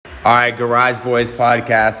All right, Garage Boys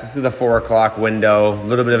podcast. This is the 4 o'clock window. A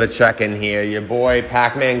little bit of a check-in here. Your boy,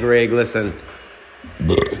 Pac-Man Grig. Listen,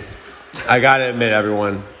 I got to admit,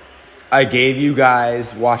 everyone, I gave you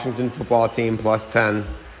guys Washington football team plus 10.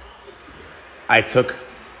 I took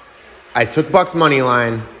Bucks money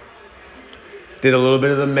line. Did a little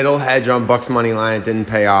bit of the middle hedge on Bucks money line. It didn't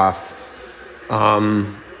pay off. Let's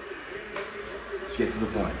get to the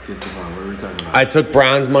point. What are we talking about? I took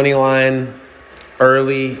Browns money line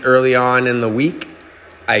early on in the week.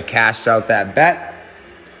 I cashed out that bet.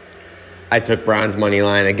 I took Browns money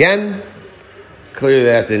line again. Clearly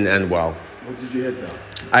that didn't end well. What did you hit though?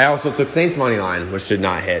 I also took Saints money line, which did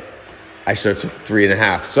not hit. I should have took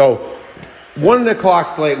 3.5. So 1 o'clock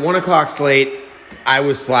slate, I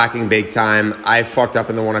was slacking big time. I fucked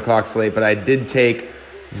up in the 1 o'clock slate, but I did take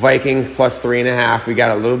Vikings plus 3.5. We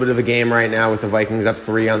got a little bit of a game right now with the Vikings up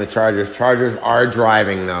 3 on the Chargers. Chargers are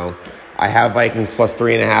driving though. I have Vikings plus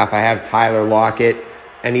 3.5. I have Tyler Lockett,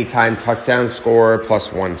 anytime touchdown scorer,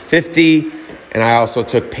 plus 150. And I also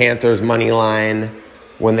took Panthers money line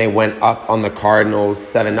when they went up on the Cardinals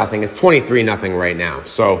 7-0. It's 23-0 right now.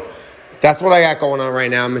 So that's what I got going on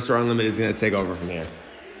right now. Mr. Unlimited is going to take over from here.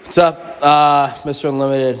 What's up, Mr.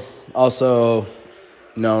 Unlimited, also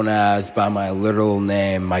known as by my literal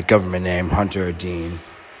name, my government name, Hunter Dean.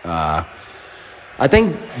 I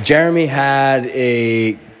think Jeremy had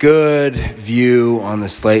a good view on the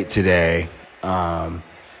slate today,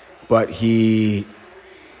 but he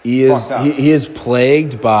is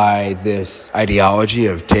plagued by this ideology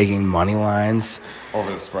of taking money lines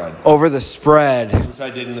over the spread, which I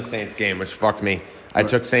did in the Saints game, which fucked me. I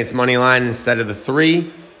took Saints money line instead of the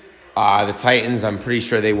 3. The Titans, I'm pretty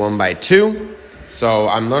sure they won by 2. So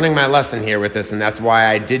I'm learning my lesson here with this, and that's why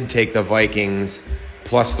I did take the Vikings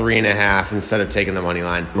plus 3.5 instead of taking the money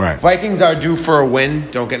line. Right. Vikings are due for a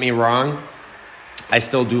win. Don't get me wrong. I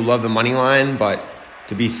still do love the money line, but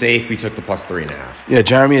to be safe, we took the plus 3.5. Yeah,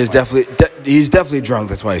 Jeremy is he's definitely drunk.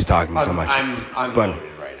 That's why he's talking so much. I'm loaded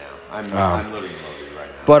right now. I'm literally loaded right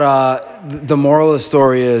now. But the moral of the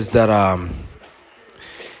story is that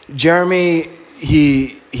Jeremy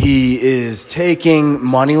he is taking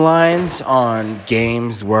money lines on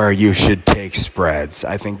games where you should take spreads.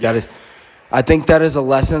 I think that is a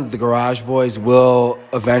lesson that the Garage Boys will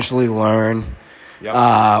eventually learn.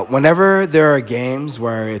 Yep. Whenever there are games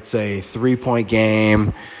where it's a 3-point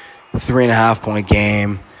game, 3.5-point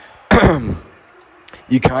game,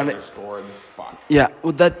 you kind of scored. Fuck. Yeah,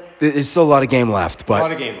 well, that there's still a lot of game left, but a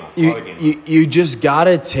lot of game left. You just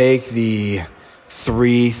gotta take the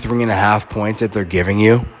 3.5 points that they're giving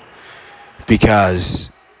you,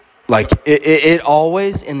 because like it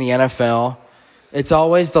always in the NFL. It's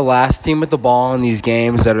always the last team with the ball in these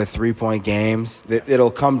games that are 3-point games.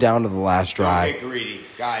 It'll come down to the last drive. Don't get greedy.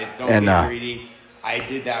 Guys, don't get greedy. I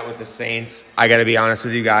did that with the Saints. I got to be honest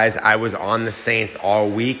with you guys. I was on the Saints all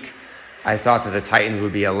week. I thought that the Titans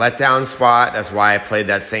would be a letdown spot. That's why I played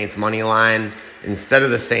that Saints money line instead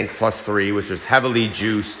of the Saints plus 3, which was heavily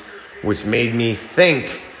juiced, which made me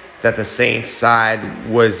think that the Saints side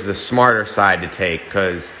was the smarter side to take,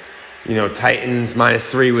 because Titans minus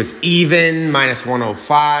 3 was even, minus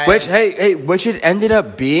 105. Which it ended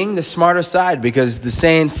up being the smarter side, because the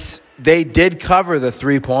Saints, they did cover the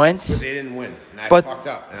 3 points. But they didn't win. And I fucked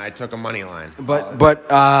up, and I took a money line.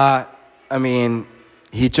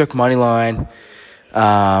 He took money line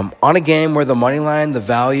on a game where the money line, the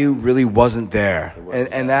value really wasn't there.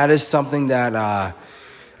 And that is something that,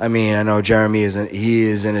 I know Jeremy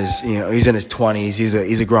he's in his 20s.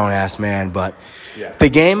 He's a grown-ass man, but yeah. The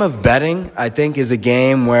game of betting, I think, is a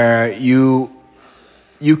game where you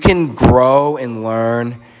can grow and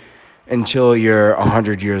learn until you're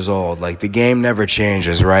 100 years old. Like, the game never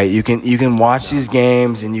changes, right? You can watch these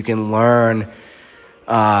games and you can learn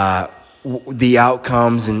the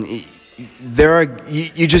outcomes, and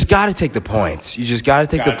you just got to take the points. You just got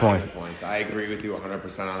to take the points. I agree with you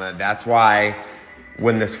 100% on that. That's why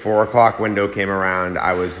when this 4 o'clock window came around,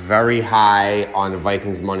 I was very high on the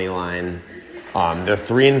Vikings money line. They're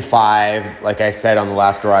 3-5. Like I said on the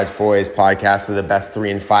last Garage Boys podcast, they're the best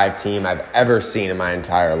 3-5 team I've ever seen in my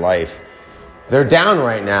entire life. They're down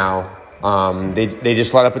right now. They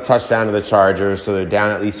just let up a touchdown to the Chargers, so they're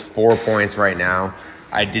down at least 4 points right now.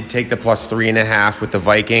 I did take the plus 3.5 with the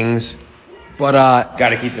Vikings. But got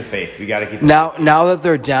to keep the faith. We got to keep now that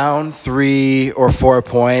they're down 3 or 4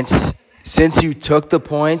 points, since you took the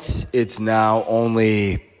points, it's now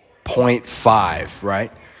only 0.5,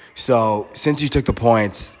 right? So since you took the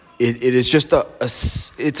points, it is just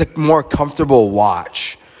it's a more comfortable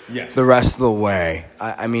watch. Yes. The rest of the way.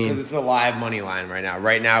 I mean, because it's a live money line right now.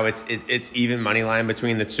 Right now, it's even money line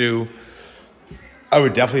between the two. I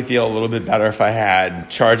would definitely feel a little bit better if I had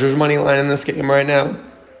Chargers money line in this game right now.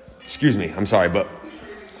 Excuse me, I'm sorry, but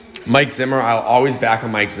Mike Zimmer, I'll always back a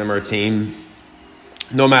Mike Zimmer team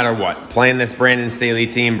no matter what. Playing this Brandon Staley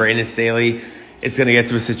team, Brandon Staley, it's going to get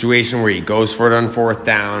to a situation where he goes for it on fourth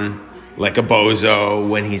down like a bozo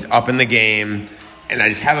when he's up in the game. And I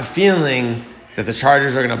just have a feeling that the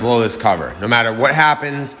Chargers are going to blow this cover. No matter what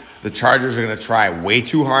happens, the Chargers are going to try way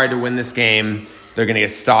too hard to win this game. They're going to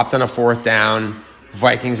get stopped on a fourth down.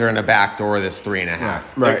 Vikings are in the back door of this 3.5.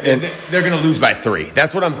 Right. They're going to lose by 3.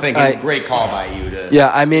 That's what I'm thinking. Great call by you to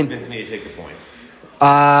convince me to take the points.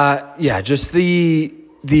 Just the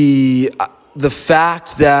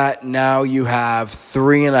fact that now you have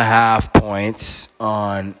 3.5 points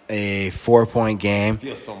on a 4-point game. I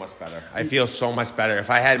feel so much better. If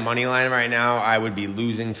I had money line right now, I would be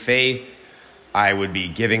losing faith. I would be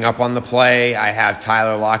giving up on the play. I have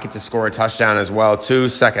Tyler Lockett to score a touchdown as well, too,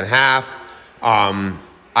 second half.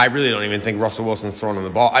 I really don't even think Russell Wilson's thrown on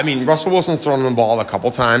the ball. I mean, Russell Wilson's thrown on the ball a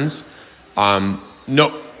couple times.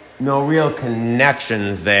 No real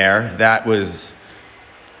connections there. That was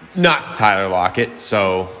not Tyler Lockett.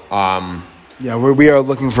 So, we are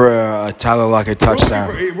looking for a Tyler Lockett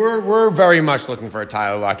touchdown. We're very much looking for a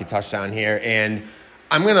Tyler Lockett touchdown here, and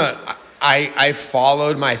I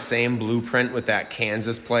followed my same blueprint with that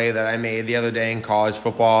Kansas play that I made the other day in college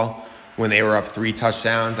football. When they were up 3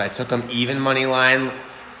 touchdowns, I took them even money line.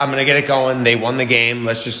 I'm going to get it going. They won the game.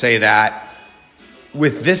 Let's just say that.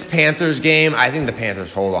 With this Panthers game, I think the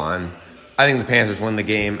Panthers hold on. I think the Panthers win the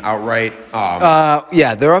game outright.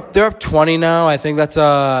 They're up 20 now. I think that's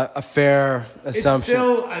a fair assumption.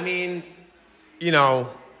 It's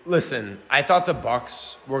still, listen. I thought the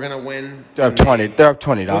Bucs were going to win. They're up 20. They're up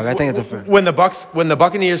 20, dog. I think it's a fair. When the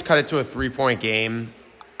Buccaneers cut it to a 3-point game,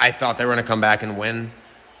 I thought they were going to come back and win.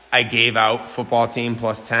 I gave out football team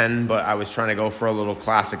plus 10, but I was trying to go for a little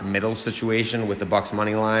classic middle situation with the Bucs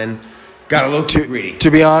money line. Got a little too greedy.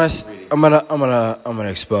 To be honest, I'm gonna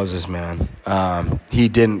expose this man. He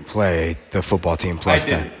didn't play the football team plus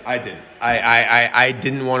 10. I didn't. I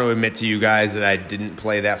didn't want to admit to you guys that I didn't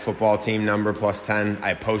play that football team number plus 10.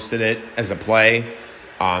 I posted it as a play.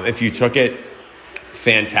 If you took it,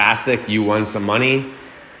 fantastic. You won some money.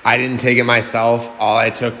 I didn't take it myself. All I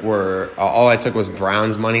took was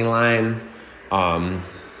Browns money line. I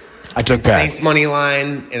took that. Saints money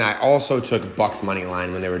line, and I also took Bucs money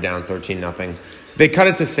line when they were down 13-0. They cut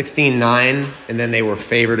it to 16-9, and then they were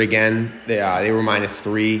favored again. They were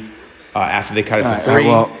 -3 after they cut it to 3.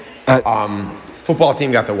 Football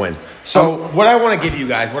team got the win. So what I want to give you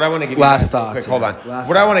guys, last thoughts. Hold on.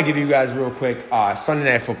 What I want to give you guys real quick,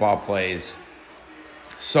 Sunday Night Football plays.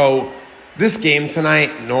 So this game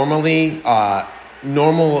tonight, normally,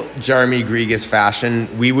 normal Jeremy Grigas fashion,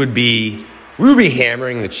 we would be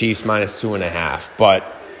hammering the Chiefs -2.5. But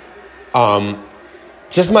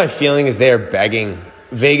just my feeling is they're begging.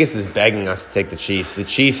 Vegas is begging us to take the Chiefs. The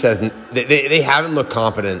Chiefs they haven't looked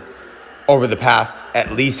competent over the past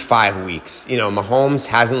at least 5 weeks. Mahomes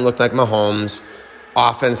hasn't looked like Mahomes.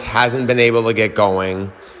 Offense hasn't been able to get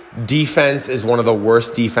going. Defense is one of the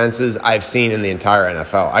worst defenses I've seen in the entire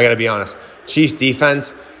NFL. I got to be honest. Chiefs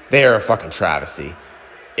defense, they are a fucking travesty.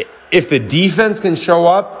 If the defense can show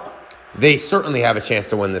up, they certainly have a chance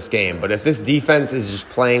to win this game. But if this defense is just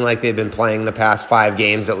playing like they've been playing the past 5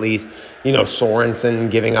 games at least,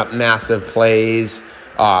 Sorensen giving up massive plays,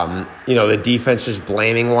 the defense just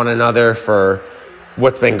blaming one another for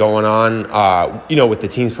what's been going on, with the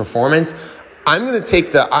team's performance, I am going to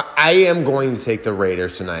take the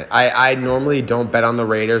Raiders tonight. I normally don't bet on the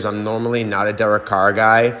Raiders. I'm normally not a Derek Carr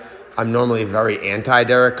guy. I'm normally very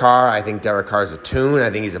anti-Derek Carr. I think Derek Carr's a tune.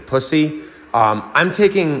 I think he's a pussy. I'm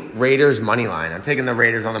taking Raiders money line. I'm taking the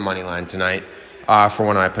Raiders on the money line tonight for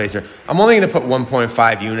one of my plays here. I'm only going to put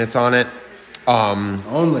 1.5 units on it.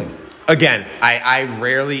 Only. Again, I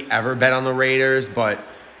rarely ever bet on the Raiders, but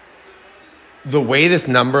the way this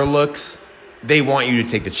number looks, they want you to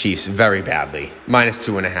take the Chiefs very badly.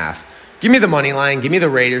 -2.5. Give me the money line. Give me the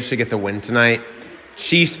Raiders to get the win tonight.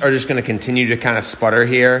 Chiefs are just going to continue to kind of sputter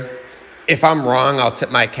here. If I'm wrong, I'll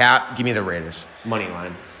tip my cap. Give me the Raiders. Money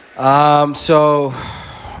line. After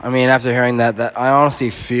hearing that I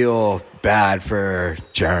honestly feel bad for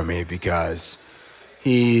Jeremy because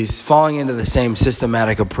he's falling into the same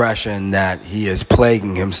systematic oppression that he is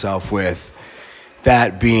plaguing himself with.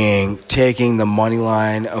 That being taking the money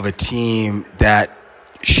line of a team that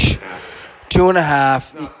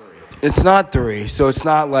 2.5. It's not 3, so it's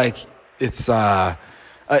not like it's at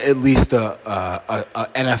least a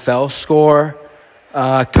NFL score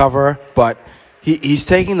cover, but he's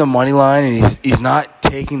taking the money line and he's not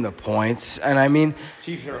taking the points. And I mean,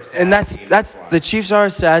 Chiefs are a sad and that's team, the Chiefs are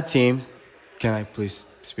a sad team. Can I please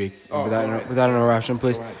speak without interruption,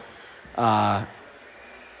 please? I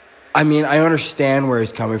mean, I understand where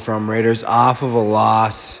he's coming from. Raiders off of a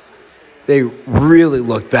loss. They really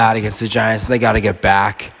looked bad against the Giants, and they got to get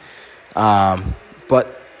back.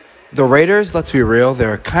 But the Raiders, let's be real,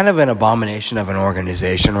 they're kind of an abomination of an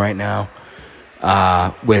organization right now.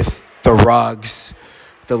 With the Ruggs,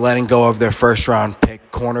 the letting go of their first-round pick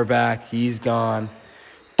cornerback, he's gone.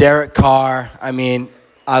 Derek Carr, I mean,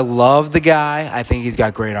 I love the guy. I think he's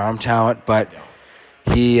got great arm talent, but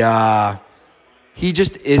he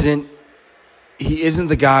just isn't. He isn't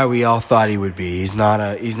the guy we all thought he would be. He's not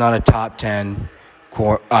a top 10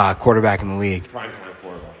 quarterback in the league. Primetime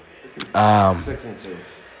quarterback. 6-2.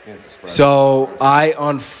 So I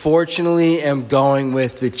unfortunately am going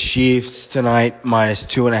with the Chiefs tonight minus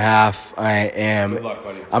 2.5. Good luck,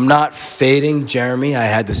 buddy. I'm not fading Jeremy. I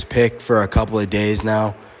had this pick for a couple of days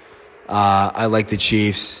now. I like the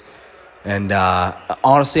Chiefs. And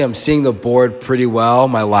honestly, I'm seeing the board pretty well.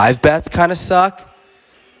 My live bets kind of suck.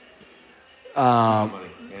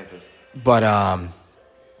 But I've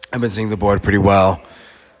been seeing the board pretty well.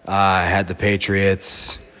 I had the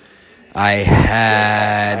Patriots. I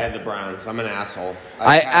had the Browns. I'm an asshole.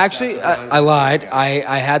 I lied.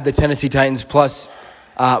 I had the Tennessee Titans plus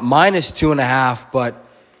minus 2.5, but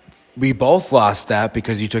we both lost that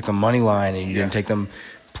because you took the money line and you didn't take them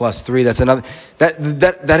plus 3. That's another.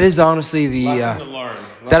 That is honestly the lesson to learn.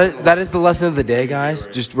 That is the lesson of the day, guys.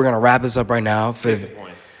 Just we're gonna wrap this up right now. Take the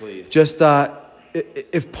points, please. Just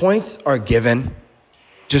if points are given,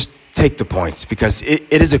 just take the points because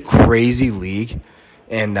it is a crazy league.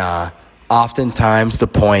 And oftentimes the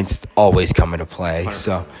points always come into play.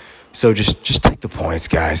 100%. So just take the points,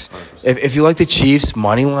 guys. If you like the Chiefs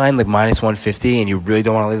money line, like minus 150, and you really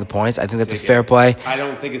don't want to leave the points, I think that's a fair play. I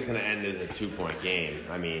don't think it's going to end as a 2-point game.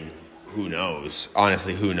 I mean, who knows?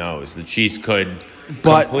 Honestly, who knows? The Chiefs could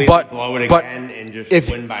completely blow it again and just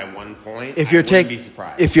win by 1 point. I wouldn't be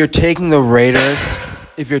surprised. If you're taking the Raiders,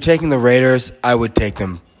 I would take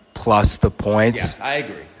them plus the points. Yes, I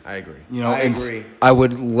agree. You know, I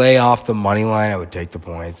would lay off the money line. I would take the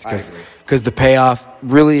points because the payoff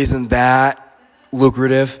really isn't that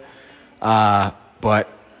lucrative. But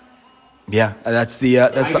yeah, that's the.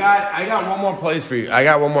 I got one more play for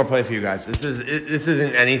you. Guys. This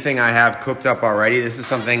isn't anything I have cooked up already. This is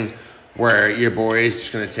something where your boy is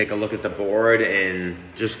just going to take a look at the board and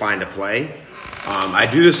just find a play. I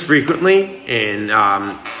do this frequently, and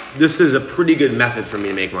this is a pretty good method for me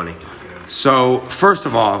to make money. So, first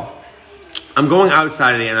of all, I'm going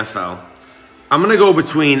outside of the NFL. I'm going to go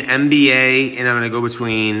between NBA and I'm going to go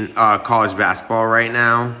between college basketball right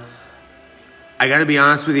now. I got to be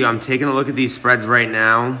honest with you. I'm taking a look at these spreads right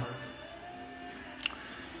now.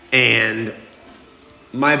 And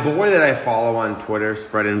my boy that I follow on Twitter,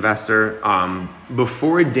 Spread Investor,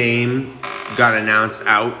 before Dame got announced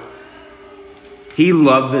out, he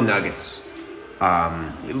loved the Nuggets.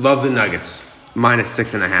 Minus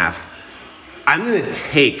 6.5. I'm going to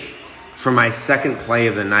take, for my second play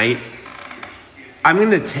of the night, I'm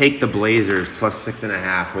going to take the Blazers plus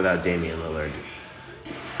 6.5 without Damian Lillard.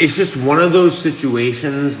 It's just one of those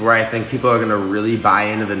situations where I think people are going to really buy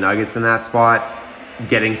into the Nuggets in that spot,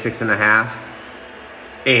 getting 6.5.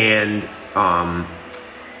 And I'm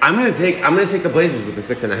going to take the Blazers with the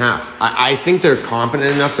 6.5. I think they're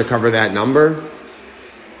competent enough to cover that number.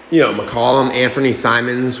 You know, McCollum, Anthony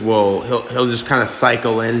Simons he'll just kind of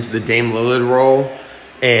cycle into the Dame Lillard role.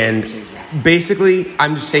 And basically,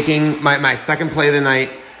 I'm just taking my second play of the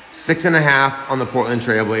night, 6.5 on the Portland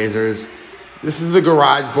Trail Blazers. This is the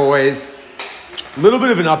Garage Boys. A little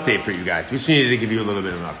bit of an update for you guys. We just needed to give you a little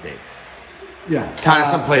bit of an update. Yeah. Kind of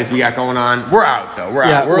some plays we got going on. We're out, though. We're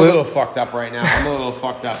out. We're a little fucked up right now. I'm a little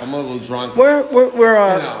fucked up. I'm a little drunk.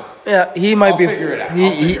 Yeah, he might be. Figure it out.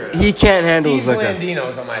 He can't handle his liquor.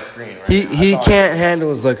 Landino's on my screen right now. He can't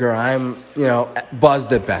handle his liquor. I'm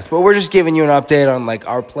buzzed at best. But we're just giving you an update on like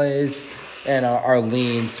our plays and our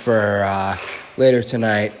leans for later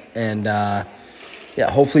tonight. And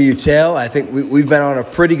hopefully you tail. I think we've been on a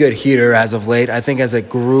pretty good heater as of late. I think as a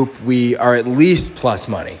group we are at least plus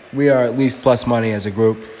money. We are at least plus money as a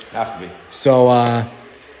group. Have to be. So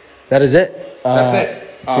that is it. That's it.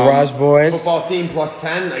 Garage Boys. Football team plus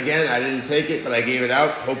 10. Again, I didn't take it, but I gave it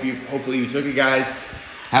out. Hopefully you took it, guys.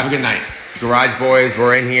 Have a good night. Garage Boys,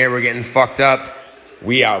 we're in here. We're getting fucked up.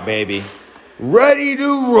 We out, baby. Ready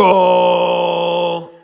to roll.